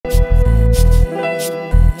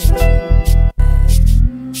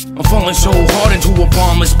falling so hard into a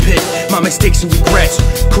bottomless pit. My mistakes and regrets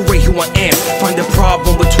create who I am. Find the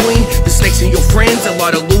problem between the snakes and your friends. A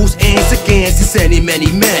lot of loose ends against this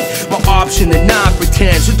many men. My option to not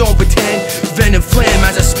pretend, so don't pretend. Venom flame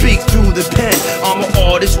as I speak through the pen. I'm an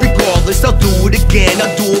artist regardless, I'll do it again.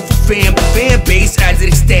 I'll do it for fam, the fan base as it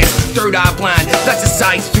extends. Third eye blind, that's a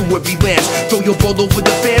sight through every lens. Throw your ball over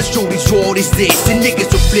the fence, show these all is this. The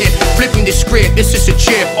niggas will flipping the script. It's just a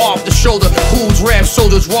chip off the shoulder. Who's rap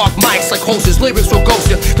shoulders, rock mics like hostess. Lyrics will ghost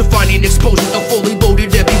you, defining exposure. The fully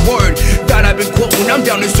loaded every word that I've been quoting. I'm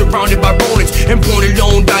down and surrounded by rodents, and born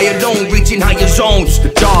alone, die alone, reaching higher zones. The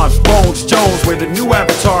John Bones Jones, we're the new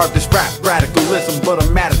avatar of this rap radicalism, but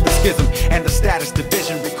I'm mad at the schism and the status.